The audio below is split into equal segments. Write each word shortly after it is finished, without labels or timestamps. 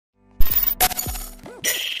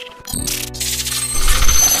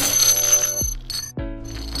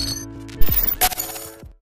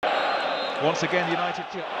Once again, United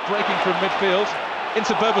breaking from midfield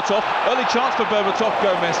into Berbatov. Early chance for Berbatov.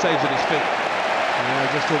 Gomes saves at his feet. Yeah,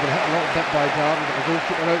 just overhit a little bit by Darren, but the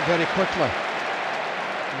goalkeeper out very quickly.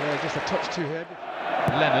 Yeah, just a touch too heavy.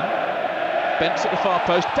 Lennon. Bent's at the far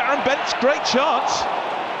post. Darren Bent's great chance.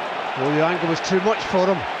 Oh, the angle was too much for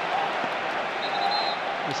him.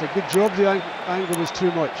 It's a good job, the angle was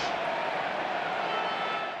too much.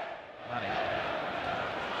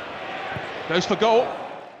 Goes for goal.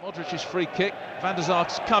 Modric's free kick. Van der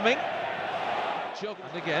Sar's coming. Jogging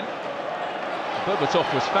again.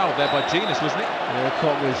 Berbatov was fouled there by Genius, wasn't it? Yeah, he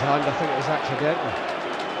caught with his hand. I think it was accidental.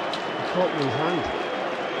 He caught with his hand.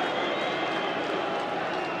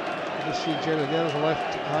 You just see Jenner there's a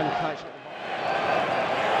left hand catch.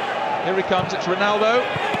 Here he comes, it's Ronaldo.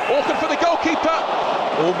 Awkward for the goalkeeper.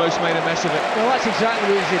 Almost made a mess of it. Well, that's exactly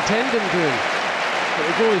what he's intending doing. But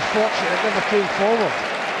the goalie's fortunate, it never came forward.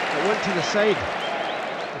 It went to the side.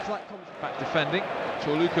 If that comes back defending,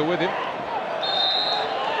 Luka with him.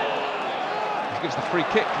 He gives the free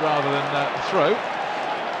kick rather than the throw.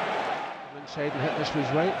 Inside and hit this was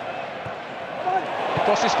right.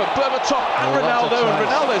 Crosses for Berbatov and Ronaldo, and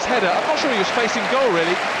Ronaldo's header. I'm not sure he was facing goal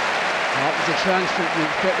really. That was a chance that you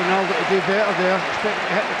expect Ronaldo to do better there. Expect him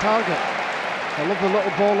to hit the target. I love the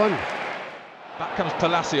little ball in. Back comes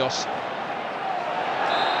Palacios.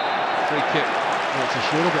 Free kick. Not too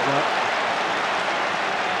sure about that.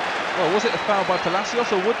 Well, was it a foul by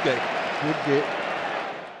Palacios or Woodgate? Woodgate.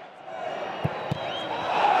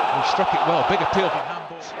 He struck it well. Big appeal from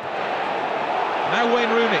handballs. Now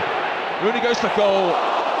Wayne Rooney. Rooney goes for goal.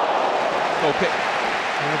 Goal kick.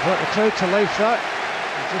 And brought the crowd to life that.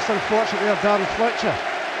 It's just unfortunate there, Darren Fletcher.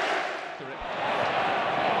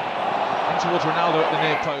 In towards Ronaldo at the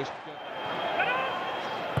near post.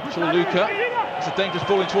 Luka. It's a dangerous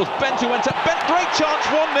ball in towards Bent, who went up. Bent, great chance,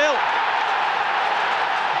 1-0.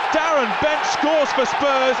 Darren Bent scores for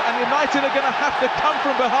Spurs, and United are going to have to come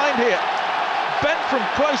from behind here. Bent from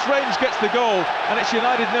close range gets the goal, and it's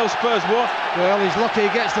United 0, Spurs 1. Well, he's lucky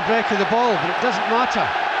he gets the break of the ball, but it doesn't matter.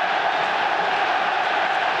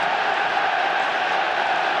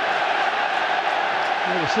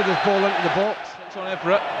 Well, we see this ball into the box. It's on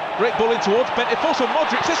Everett. Great ball in towards Bent. It falls on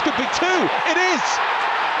Modric. This could be 2. It is.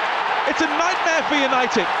 It's a nightmare for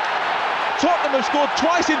United. Tottenham have scored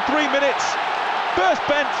twice in 3 minutes. First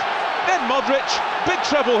Bent, then Modric. Big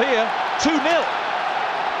treble here. 2-0.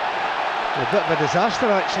 A bit of a disaster,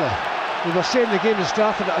 actually. We were saying the game has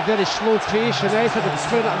started at a very slow pace. United have been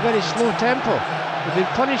playing at a very slow tempo. They've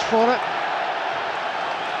been punished for it.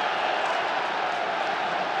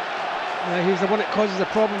 He's the one that causes the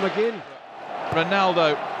problem again.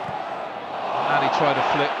 Ronaldo. And he tried to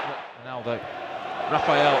flick. Ronaldo.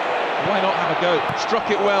 Raphael. Why not have a go? Struck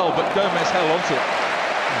it well, but Gomes held onto it.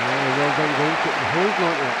 Yeah, well done goalkeeper, holding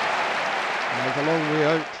onto it. It's a long way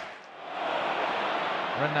out.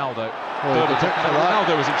 Ronaldo. Oh,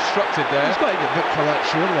 Ronaldo was instructed there. He's got to get booked for that,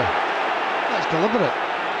 surely. That's deliberate.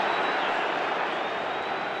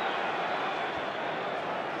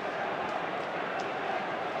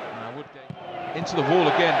 Now Woodgate into the wall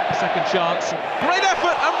again. Second chance. Great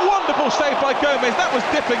effort and wonderful save by Gomes. That was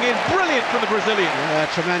dipping in. Brilliant from the Brazilian. Yeah,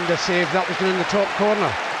 tremendous save. That was going in the top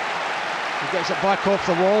corner. He gets it back off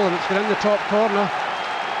the wall and it's going in the top corner.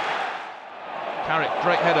 Carrick,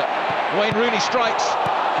 great header. Wayne Rooney strikes.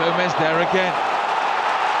 Gomes there again.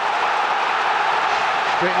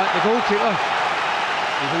 Straight at the goalkeeper.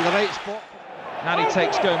 He's in the right spot. Nani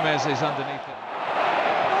takes Gomes, is underneath him.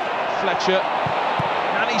 Fletcher.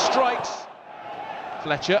 Nani strikes.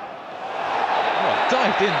 Fletcher. Oh,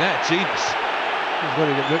 dived in there, Genius. He's going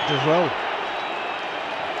to get booked as well.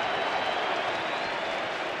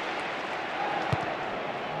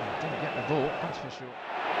 Didn't get the ball, that's for sure.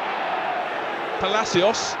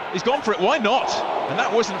 Palacios, he's gone for it, why not? And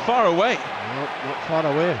that wasn't far away. No, not far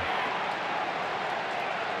away.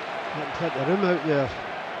 Getting plenty of room out there.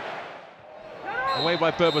 Away by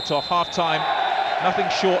Berbatov, half-time. Nothing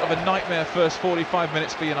short of a nightmare first 45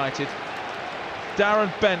 minutes for United.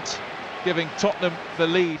 Darren Bent giving Tottenham the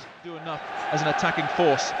lead, do enough as an attacking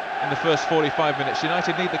force in the first 45 minutes.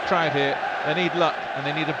 United need the crowd here, they need luck, and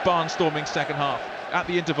they need a barnstorming second half. At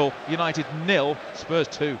the interval, United 0, Spurs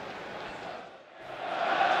 2.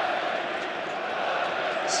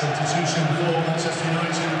 Substitution for Manchester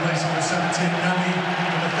United, replacing the 17 Nani,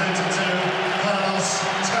 number 32, Carlos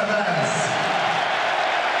Tevez.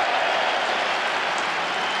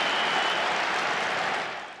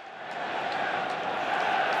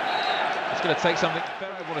 It's going to take something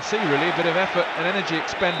very I want to see, really, a bit of effort and energy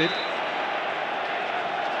expended.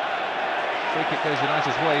 Free kick goes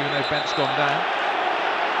United's way, even though Bent's gone down.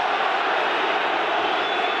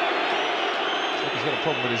 He's got a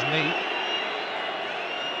problem with his knee.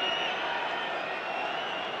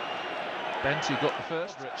 Bent, who got the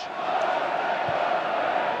first. Rich.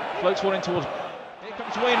 Floats one in towards... Here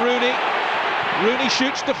comes Wayne Rooney. Rooney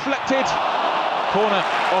shoots, deflected. Corner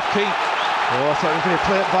off Keane. Oh, I thought he was going to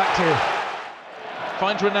play it back to...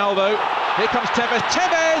 Finds Ronaldo. Here comes Tevez.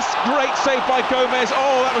 Tevez! Great save by Gomes.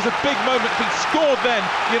 Oh, that was a big moment. If he'd scored then,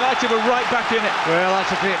 United were right back in it. Well,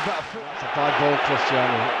 that's a great bit of foot. That's a bad ball,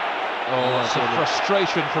 Cristiano. Oh, that's a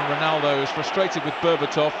frustration from Ronaldo. He was frustrated with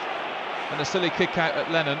Berbatov. And a silly kick out at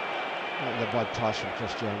Lennon. That was a bad pass from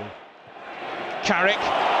Cristiano. Carrick.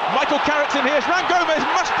 Michael Carrick's in here. Ran Gomes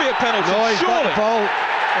must be a penalty. No, he's got the ball.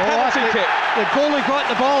 Penalty kick. The goalie got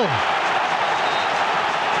the ball.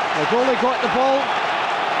 The goalie got the ball.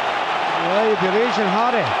 Well, you'll be raging,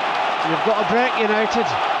 Harry. You've got a break, United.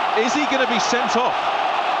 Is he going to be sent off?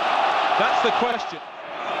 That's the question.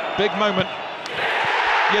 Big moment.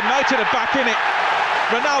 United are back in it.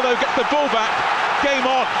 Ronaldo gets the ball back. Game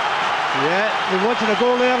on. Yeah, they wanted a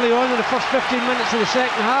goal early on in the first 15 minutes of the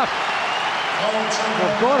second half.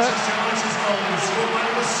 They've got it.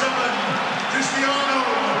 Cristiano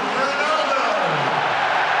Ronaldo.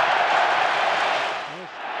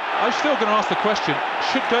 I'm still going to ask the question,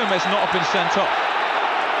 should Gomes not have been sent off?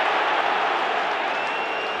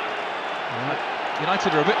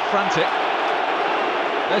 United are a bit frantic.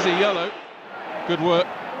 There's a yellow. Good work.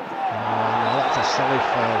 No, that's a silly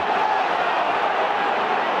foul.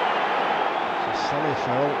 It's a silly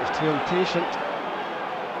foul. It was too impatient.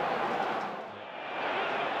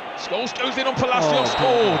 Scholes goes in on Palacios.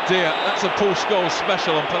 Oh dear, that's a Paul Scholes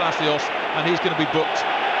special on Palacios, and he's going to be booked.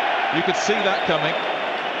 You could see that coming.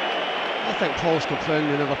 I think Paul's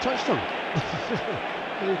complaining he never touched him.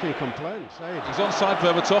 Who can he complain? Side. He's onside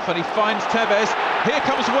Berbatov and he finds Tevez. Here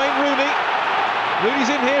comes Wayne Rooney.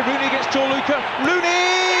 Rooney's in here. Rooney against Luka.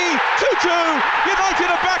 Rooney! 2-2! United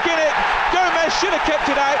are back in it. Gomes should have kept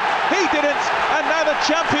it out. He didn't. And now the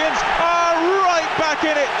champions are right back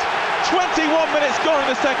in it. 21 minutes gone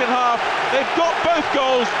in the second half. They've got both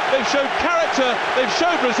goals. They've showed character. They've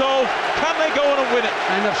showed resolve. Can they go on and win it?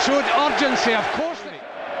 And they've showed urgency, of course.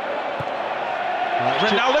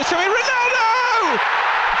 Ronaldo showing Ronaldo!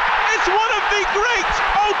 It's one of the great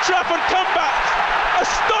Old Trafford comebacks.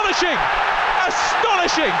 Astonishing!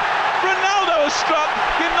 Astonishing! Ronaldo has struck.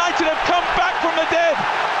 United have come back from the dead.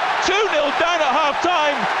 2-0 down at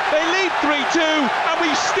half-time. They lead 3-2, and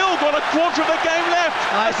we've still got a quarter of the game left.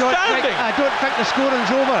 Astounding! I don't think the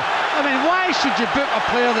scoring's over. I mean, why should you book a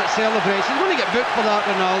player that celebrates? He's going to get booked for that,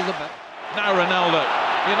 Ronaldo. Now Ronaldo.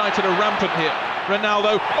 United are rampant here.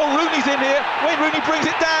 Ronaldo. Oh, Rooney's in here. Wayne Rooney brings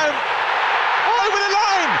it down. Over the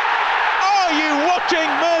line. Are you watching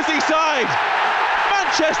Merseyside?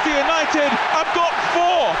 Manchester United have got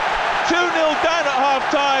 4. 2-0 down at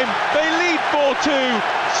half-time. They lead 4-2.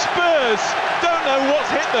 Spurs don't know what's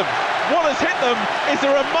hit them. What has hit them is a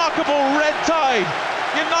remarkable red tide.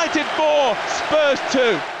 United 4, Spurs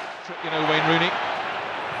 2. You know, Wayne Rooney.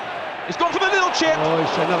 He's gone for the little chip. Oh, he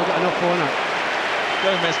should never get enough on it.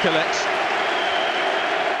 Gomes collects.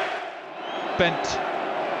 Bent.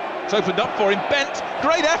 It's opened up for him. Bent.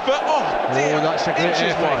 Great effort. Oh, dear. Oh, that's a great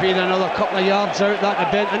effort. Been another couple of yards out. That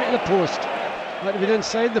had bent into the post. That had been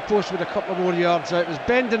inside the post with a couple of more yards out. It was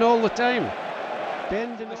bending all the time.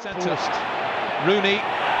 Bending the centre. Rooney.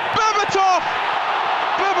 Berbatov!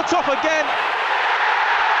 Berbatov again.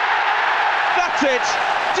 That's it.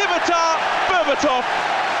 Dimitar Berbatov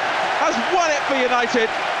has won it for United.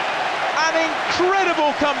 An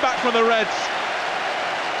incredible comeback from the Reds.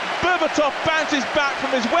 Berbatov bounces back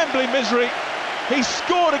from his Wembley misery. He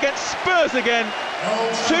scored against Spurs again.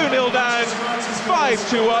 2-0 down,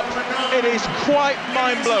 5-2 up. It is quite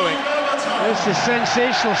mind-blowing. This is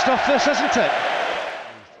sensational stuff, this, isn't it?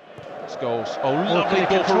 Scholes. Oh, lovely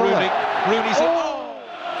ball for Rooney. Rooney's in. Oh,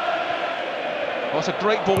 that's a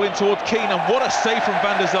great ball in toward Keane, and what a save from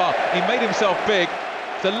Van der Sar. He made himself big.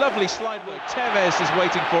 It's a lovely slide. Tevez is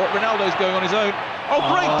waiting for it. Ronaldo's going on his own. Oh,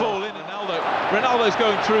 great ball in. Ronaldo's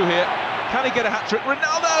going through here. Can he get a hat-trick?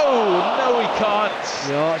 Ronaldo! No, he can't.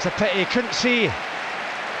 No, it's a pity. He couldn't see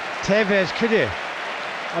Tevez, could he?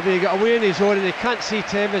 I mean, he got away on his own and he can't see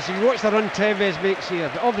Tevez. If you watch the run Tevez makes here,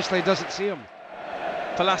 but obviously he doesn't see him.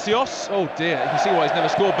 Palacios. Oh dear, you can see why he's never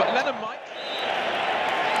scored, but Lennon might.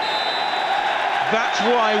 That's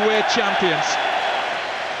why we're champions.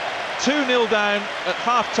 2-0 down at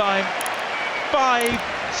half-time. 5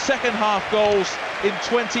 second-half goals in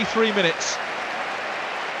 23 minutes.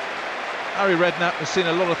 Harry Redknapp has seen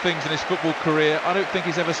a lot of things in his football career. I don't think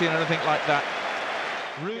he's ever seen anything like that.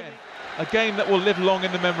 A game that will live long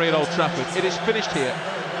in the memory at Old Trafford. It is finished here.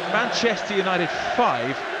 Manchester United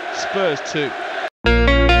 5, Spurs 2.